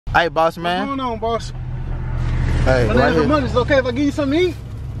Hey, boss man. What's going on, boss? Hey, My name's Ramones. Is it okay if I give you something to eat?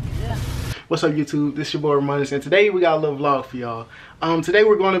 Yeah. What's up, YouTube? This is your boy Ramones, and today we got a little vlog for y'all. Today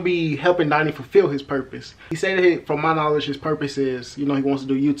we're going to be helping Donnie fulfill his purpose. He said that, from my knowledge, his purpose is, he wants to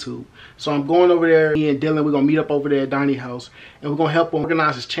do YouTube. So I'm going over there. Me and Dylan, we're going to meet up over there at Donnie's house, and we're going to help him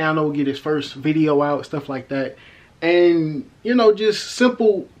organize his channel, get his first video out, stuff like that. And just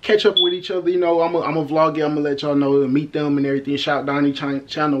simple catch up with each other. I'm a vlogger. I'm gonna let y'all know, meet them and everything, shout Donnie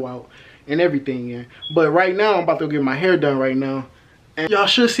channel out and everything. Yeah. But right now I'm about to get my hair done right now, and y'all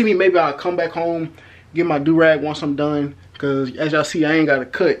should see me. Maybe I'll come back home, get my do-rag once I'm done, because as y'all see, I ain't got a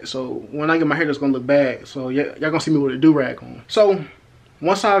cut, so when I get my hair, it's gonna look bad. So y'all gonna see me with a do-rag on. So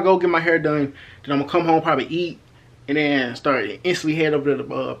once I go get my hair done, then I'm gonna come home, probably eat, and then start instantly head over to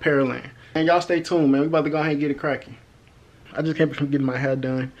the Pearland. And y'all stay tuned, man. We about to go ahead and get it cracking. I just came from getting my hair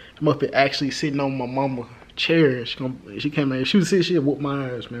done. I'm up here actually sitting on my mama's chair. She came in. She was sitting, she whooped my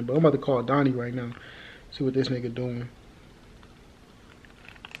ass, man. But I'm about to call Donnie right now. See what this nigga doing.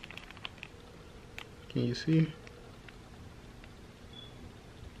 Can you see?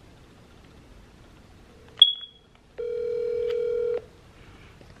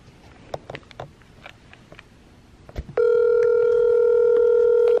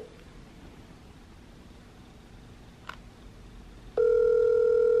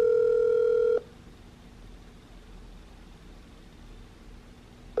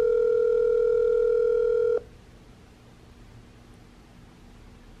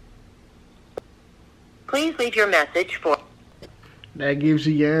 Please leave your message for... That gives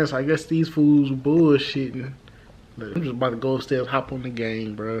you your answer. I guess these fools bullshitting. I'm just about to go upstairs, hop on the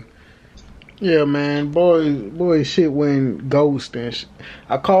game, bro. Yeah, man. Boy, shit went ghost and shit.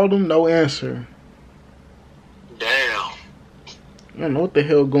 I called him, no answer. Damn. I don't know what the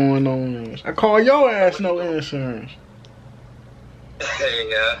hell going on. I called your ass, no answer.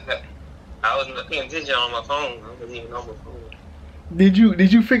 Hey, I wasn't paying attention on my phone. I wasn't even on my phone. Did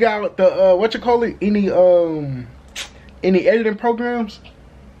you figure out the what you call it? Any editing programs?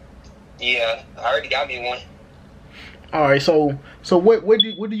 Yeah, I already got me one. All right, so what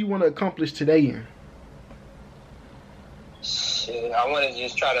do you want to accomplish today? In? Shit, I want to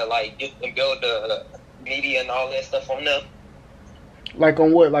just try to get and build the media and all that stuff on them. Like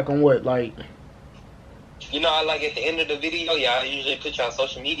on what? Like on what? Like. I at the end of the video, I usually put you on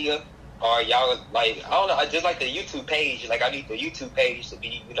social media. Or y'all I don't know, I just like the YouTube page. I need the YouTube page to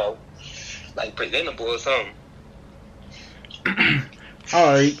be, presentable or something.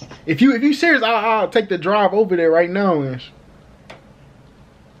 All right. If you serious, I'll take the drive over there right now. Where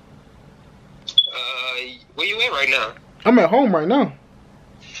you at right now? I'm at home right now.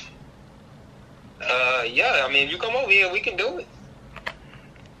 Yeah. I mean, if you come over here, we can do it.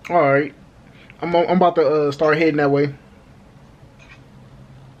 All right. I'm about to start heading that way.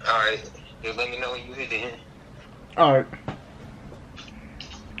 Alright, just let me know when you hit the end. Alright.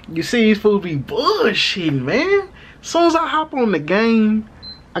 You see these fools be bullshitting, man. As soon as I hop on the game,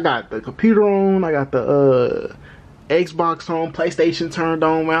 I got the computer on, I got the Xbox on, PlayStation turned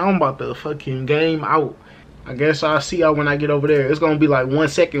on, man. I'm about to fucking game out. I guess I'll see y'all when I get over there. It's gonna be 1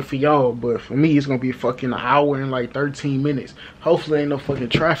 second for y'all, but for me, it's gonna be fucking an hour and 13 minutes. Hopefully ain't no fucking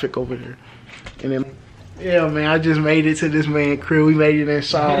traffic over there. And then... yeah, man, I just made it to this man crib. We made it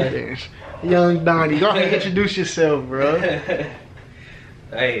inside. And young Donnie, go ahead and introduce yourself, bro.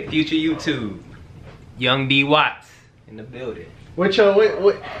 Hey, future YouTube, Young D Watts in the building. What's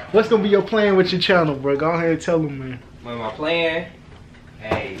gonna be your plan with your channel, bro? Go ahead and tell them, man. What my plan?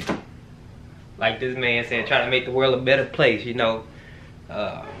 Hey, like this man said, trying to make the world a better place. I'm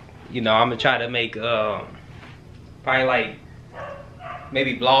gonna try to make probably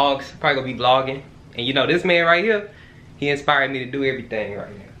maybe vlogs. Probably gonna be vlogging. And this man right here, he inspired me to do everything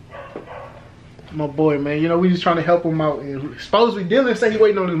right now. My boy, man. We just trying to help him out. And supposedly Dylan said he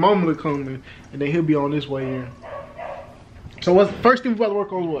waiting on his mama to come in, and then he'll be on his way in. So what's the first thing we about to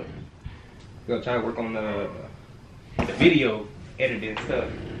work on? What? We're gonna try to work on the video editing stuff.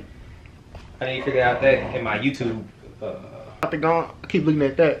 I need to figure out that in my YouTube. I keep looking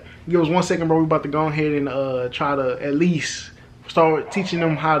at that. Give us 1 second, bro. We about to go ahead and try to at least start teaching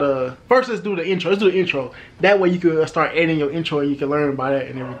them how to... First, let's do the intro. Let's do the intro. That way you can start editing your intro and you can learn by that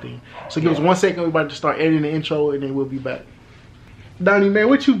and everything. So give us 1 second. We're about to start editing the intro and then we'll be back. Donnie, man,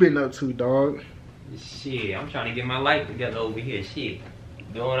 what you been up to, dog? Shit, I'm trying to get my life together over here. Shit,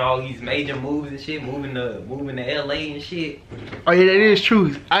 doing all these major moves and shit, moving to LA and shit. Oh yeah, that is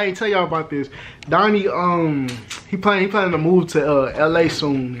true. I ain't tell y'all about this. Donnie, he planning to move to LA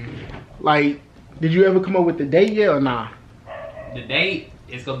soon. Did you ever come up with the date yet or nah? The date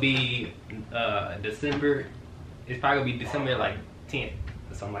is gonna be December. It's probably gonna be December 10th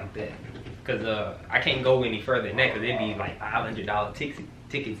or something like that. Cause I can't go any further than that, cause it'd be like $500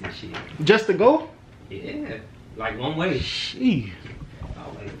 tickets and shit. Just to go? Yeah, like one way. Sheesh.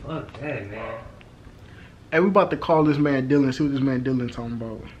 Oh, like, fuck that, man. Hey, we about to call this man Dylan, see what this man Dylan talking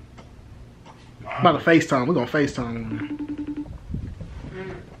about. About to FaceTime. We're gonna FaceTime him.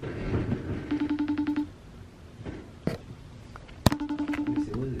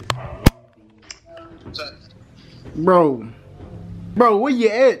 Bro, where you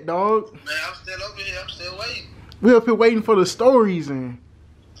at, dog? Man, I'm still over here. I'm still waiting. We up here waiting for the stories and.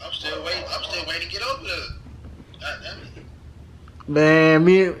 I'm still waiting. I'm still waiting to get over there. God damn it. Man,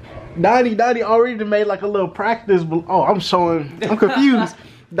 me and Donnie already made like a little practice. Oh, I'm confused.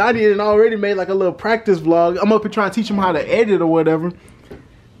 Donnie had already made like a little practice vlog. I'm up here trying to teach him how to edit or whatever.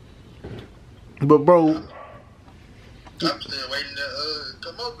 But bro, I'm still waiting to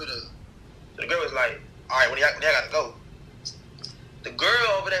come over there. The girl was like, "All right, when y'all gotta go." The girl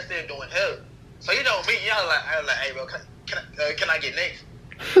over there still doing hair. So you know me, I was like, "Hey, bro, can I get next?"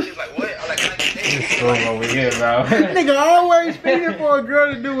 She's like, "What?" I'm like, "Can I get next?" Over here, bro. nigga always feeding for a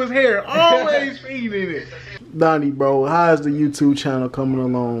girl to do his hair. Always feeding it. Donnie, bro, how's the YouTube channel coming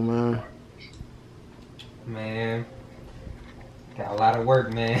along, man? Man, got a lot of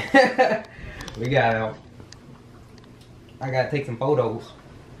work, man. I gotta take some photos.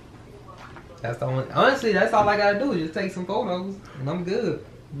 That's the only, honestly, that's all I gotta do is just take some photos and I'm good.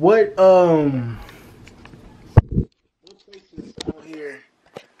 What places out here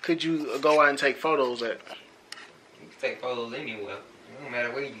could you go out and take photos at? You can take photos anywhere. It don't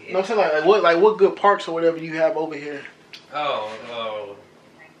matter where you at. No, I'm saying like what good parks or whatever you have over here.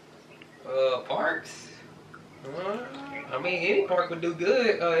 Parks. I mean, any park would do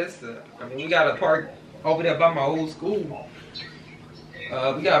good. I mean, we got a park over there by my old school.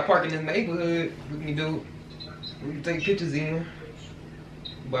 We got a park in this neighborhood. We can take pictures in.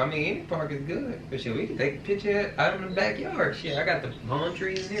 But I mean, any park is good. But shit, we can take a picture out in the backyard. Shit, I got the palm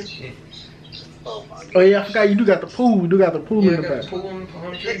trees and shit. Oh my God. Oh yeah, I forgot you do got the pool. You do got the pool in the I got back. the pool and the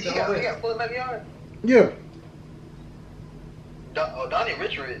palm trees. You All that. got full backyard? Yeah. Donnie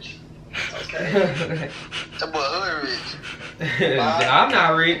rich. Okay. That boy hood rich. I'm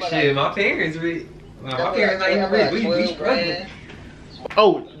not rich. Shit, my parents rich. My parents ain't even rich. We struggling.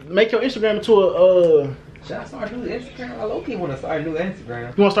 Oh, make your Instagram into a Should I start a new Instagram? I low-key want to start a new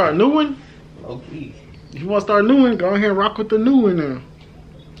Instagram. You want to start a new one? Low-key. If you want to start a new one, go ahead and rock with the new one now.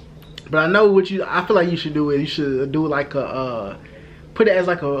 But I know I feel like you should do it. You should do like put it as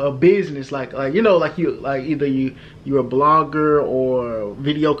like a business, like you know, like either you're a blogger or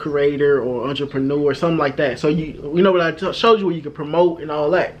video creator or entrepreneur or something like that. So you know what I showed you where you can promote and all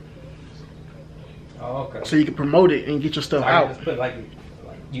that. Oh, okay. So you can promote it and get your stuff So I out. can just put like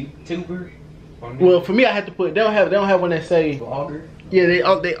YouTuber. Well, for me, I had to put. They don't have one that say Blogger. Yeah,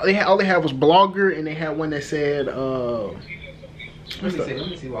 all they had was blogger, and they had one that said Let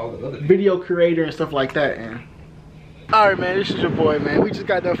me see what all the other video creator and stuff like that. And all right, man, this is your boy, man. We just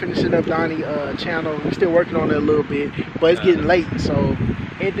got done finishing up Donnie channel. We're still working on it a little bit, but it's getting late. So,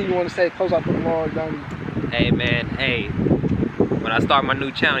 anything you want to say? Close out the vlog, Donnie. Hey, man. Hey, when I start my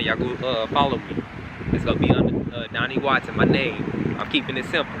new channel, y'all go follow me. It's gonna be under Donnie Watson, my name. I'm keeping it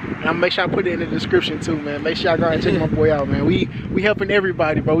simple. And I'm make sure I put it in the description too, man. Make sure y'all go and check my boy out, man. We helping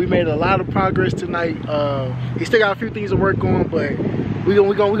everybody, bro. We made a lot of progress tonight. He still got a few things to work on, but we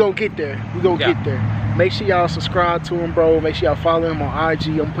gonna get there. We gonna get there. Make sure y'all subscribe to him, bro. Make sure y'all follow him on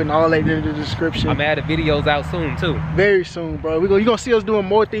IG. I'm putting all that in the description. I'm adding videos out soon too. Very soon, bro. You gonna see us doing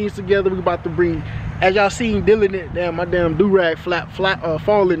more things together. We about to bring, as y'all seen Dylan, damn, my damn do-rag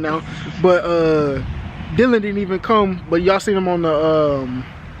falling now. But Dylan didn't even come, but y'all seen him on the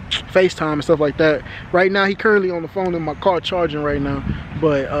FaceTime and stuff like that. Right now, he currently on the phone in my car charging right now.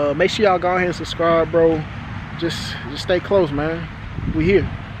 But make sure y'all go ahead and subscribe, bro. Just stay close, man. We here.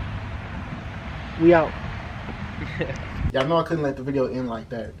 We out. Y'all know I couldn't let the video end like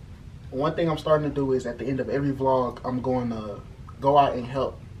that. One thing I'm starting to do is at the end of every vlog, I'm going to go out and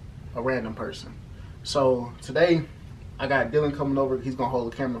help a random person. So today, I got Dylan coming over. He's gonna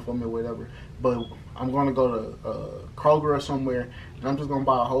hold the camera for me or whatever. But I'm gonna go to Kroger or somewhere, and I'm just gonna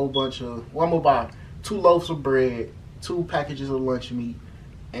buy a whole bunch of. Well, I'm gonna buy 2 loaves of bread, 2 packages of lunch meat,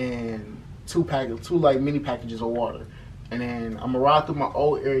 and 2 like mini packages of water. And then I'm gonna ride through my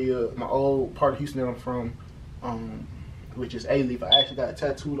old area, my old part of Houston that I'm from, which is A-Leaf. I actually got it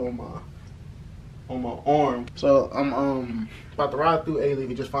tattooed on my arm. So I'm about to ride through A-Leaf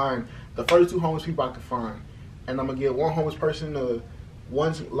and just find the first 2 homeless people I can find. And I'm gonna give one homeless person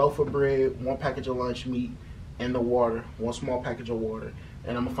 1 loaf of bread, 1 package of lunch meat, and the water, 1 small package of water.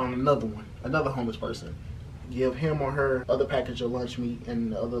 And I'm gonna find another homeless person, give him or her other package of lunch meat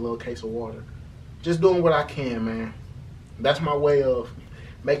and the other little case of water. Just doing what I can, man. That's my way of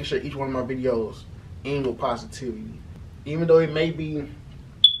making sure each one of my videos end with positivity. Even though it may be,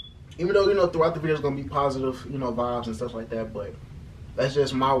 even though, you know, throughout the video it's gonna be positive, you know, vibes and stuff like that, but that's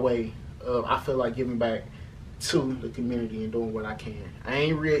just my way of, I feel like, giving back to the community and doing what I can. I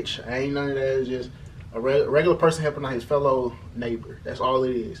ain't rich, I ain't none of that. It's just a regular person helping out his fellow neighbor. That's all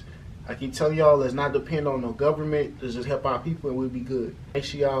it is. I keep telling y'all, let's not depend on no government. Let's just help our people and we'll be good. Make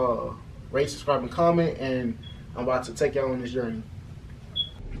sure y'all rate, subscribe, and comment, and I'm about to take y'all on this journey.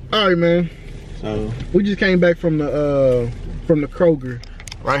 All right, man. So we just came back from the Kroger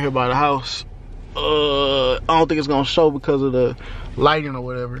right here by the house. I don't think it's gonna show because of the lighting or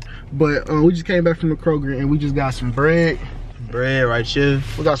whatever, but we just came back from the Kroger and we just got some bread. Bread right here.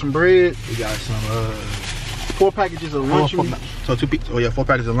 We got some bread. We got some 4 packages of lunch meat. So 4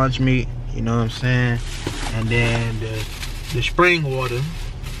 packages of lunch meat, you know what I'm saying? And then the spring water,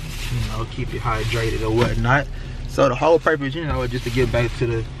 you know, keep it hydrated or whatnot. So the whole purpose, you know, is just to give back to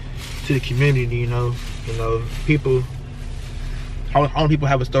the community, you know, people, all people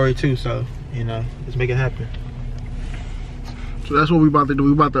have a story too, so, you know, let's make it happen. So that's what we about to do.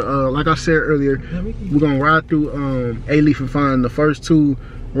 We about to, like I said earlier, we're gonna ride through A-Leaf and find the first 2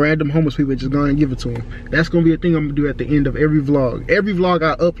 random homeless people, just go and give it to them. That's gonna be a thing I'm gonna do at the end of every vlog. Every vlog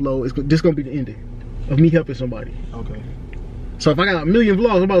I upload is this gonna be the ending of me helping somebody. Okay. So if I got a million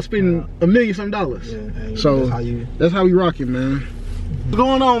vlogs, I'm about to spend $1 million some dollars. Yeah, so that's how we rock it, man. What's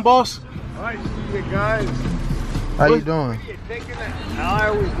going on, boss? I see you guys. How you doing? I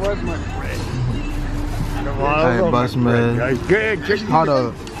always was my friend. Hey, boss man. Hold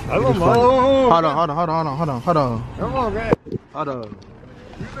on. Hold on. Come on, man. Hold on.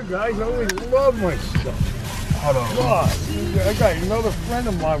 You the guys always love my stuff. Hold on. God, I got another friend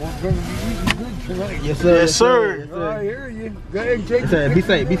of mine. We're going to be eating good tonight. Yes, sir. Yes, sir. I hear you. Go ahead and take it. Be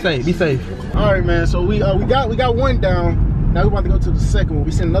safe. All right, man. So we got one down. Now we're about to go to the second one.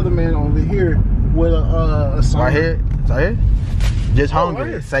 We sent another man over here with a song. Right here. Just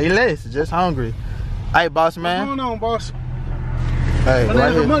hungry. Right. Say less. Just hungry. Hey, boss man. What's going on, boss? Hey,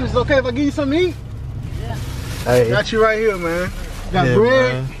 right here. Money. Is it okay if I give you something to eat? Yeah. Hey. Got you right here, man. Got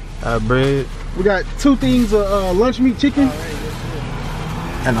bread. Bread. We got 2 things of lunch meat chicken.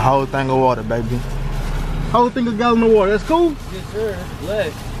 And the whole thing of water, baby. Whole thing of gallon of water. That's cool? Yes, sir.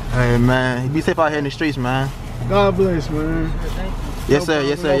 Bless. Hey, man. Be safe out here in the streets, man. God bless, man. Yes, sir.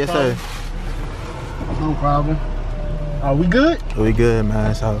 Yes, sir. Yes, sir. No problem. Are we good? We good,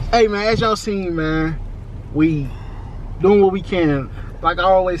 man. So. Hey, man, as y'all seen, man, we doing what we can. Like I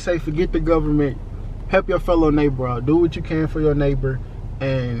always say, forget the government. Help your fellow neighbor out. Do what you can for your neighbor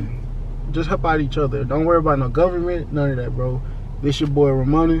and just help out each other. Don't worry about no government, none of that, bro. This your boy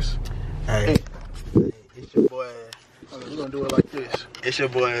Ramones. Hey, it's your boy. We're gonna do it like this. It's your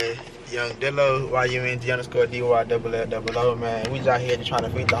boy Young Dillo, YUNG_DY_00, man. We just out here just trying to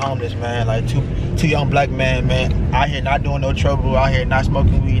feed the homeless, man. Like two young black men, man. Out here not doing no trouble, out here not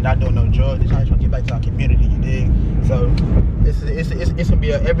smoking weed, not doing no drugs. Just trying to get back to our community, you dig? So it's gonna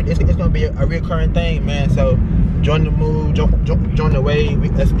be it's gonna be a recurring thing, man. So join the move, join the wave.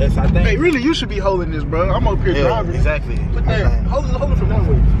 That's our thing. Hey, really, you should be holding this, bro. I'm up here driving. Exactly. Put that, hold it from that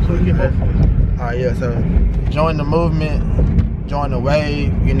way, so we can both. All right, yeah. So join the movement, join the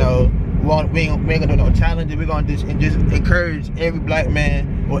wave. You know, we ain't gonna do no challenges. We're gonna just encourage every black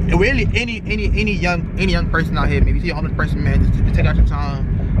man, or really any young person out here. Maybe you see a homeless person, man, just take out your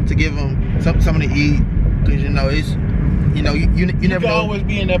time to give them something to eat, because you know it's, you know, you never know. Always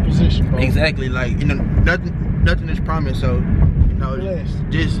be in that position, bro. Exactly. Like, you know, nothing is promised. So, you know,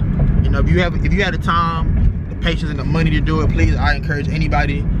 just, you know, if you had the time, the patience, and the money to do it, please, I encourage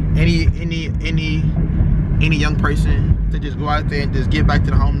anybody, any young person to just go out there and just give back to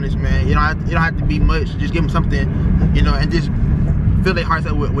the homeless, man. You don't have to be much. Just give them something, you know, and just fill their hearts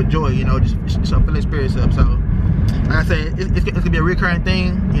up with joy, you know, just fill their spirits up. So, like I said, it's gonna be a recurring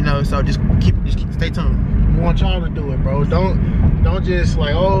thing, you know. So just stay tuned. We want y'all to do it, bro. Don't just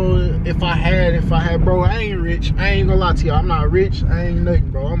like, oh, if I had, bro. I ain't rich. I ain't gonna lie to y'all. I'm not rich. I ain't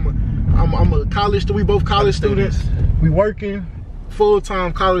nothing, bro. I'm a college student. We both college students. We working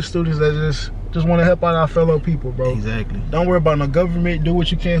full-time college students that just want to help out our fellow people, bro. Exactly. Don't worry about no government. Do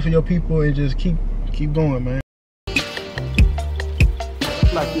what you can for your people and just keep going, man.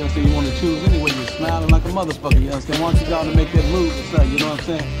 Like, you know what I'm saying, you want to choose anyway, you're smiling like a motherfucker, you understand? Why don't you go and make that move and say, you know what I'm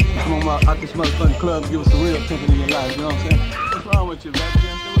saying? Come on out this motherfucking club, give us a real pimpin' in your life, you know what I'm saying? What's wrong with you, man?